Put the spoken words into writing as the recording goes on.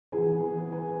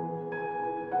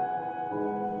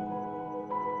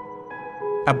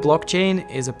A blockchain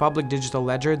is a public digital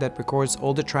ledger that records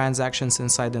all the transactions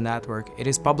inside the network. It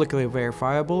is publicly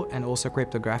verifiable and also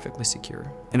cryptographically secure.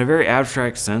 In a very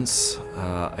abstract sense,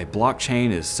 a blockchain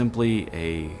is simply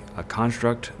a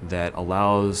construct that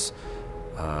allows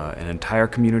an entire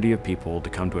community of people to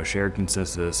come to a shared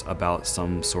consensus about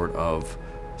some sort of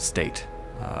state.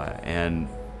 And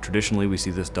traditionally we see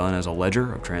this done as a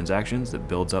ledger of transactions that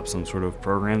builds up some sort of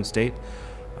programmed state.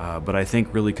 But I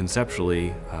think really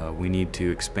conceptually, we need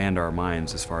to expand our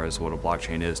minds as far as what a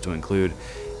blockchain is to include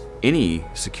any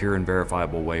secure and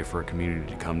verifiable way for a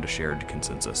community to come to shared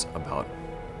consensus about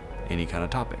any kind of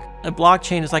topic. A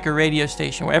blockchain is like a radio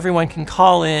station where everyone can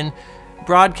call in,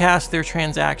 broadcast their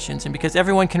transactions, and because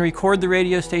everyone can record the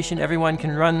radio station, everyone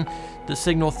can run the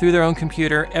signal through their own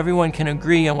computer, everyone can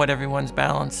agree on what everyone's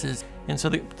balance is. And so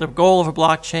the goal of a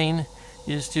blockchain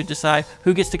is to decide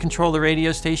who gets to control the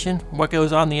radio station, what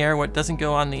goes on the air, what doesn't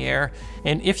go on the air.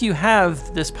 And if you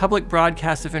have this public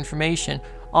broadcast of information,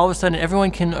 all of a sudden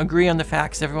everyone can agree on the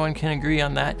facts, everyone can agree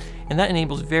on that, and that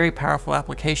enables very powerful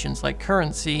applications like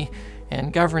currency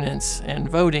and governance and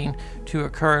voting to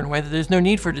occur in a way that there's no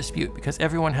need for dispute because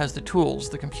everyone has the tools,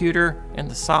 the computer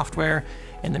and the software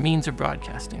and the means of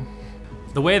broadcasting.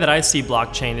 The way that I see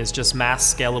blockchain is just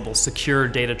mass scalable, secure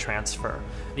data transfer.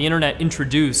 The internet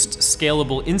introduced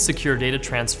scalable, insecure data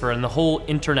transfer, and the whole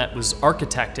internet was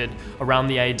architected around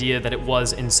the idea that it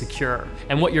was insecure.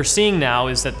 And what you're seeing now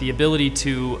is that the ability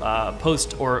to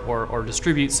post or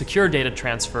distribute secure data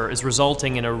transfer is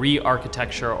resulting in a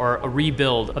re-architecture or a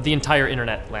rebuild of the entire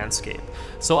internet landscape.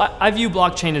 So I view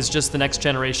blockchain as just the next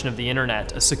generation of the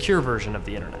internet, a secure version of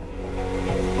the internet.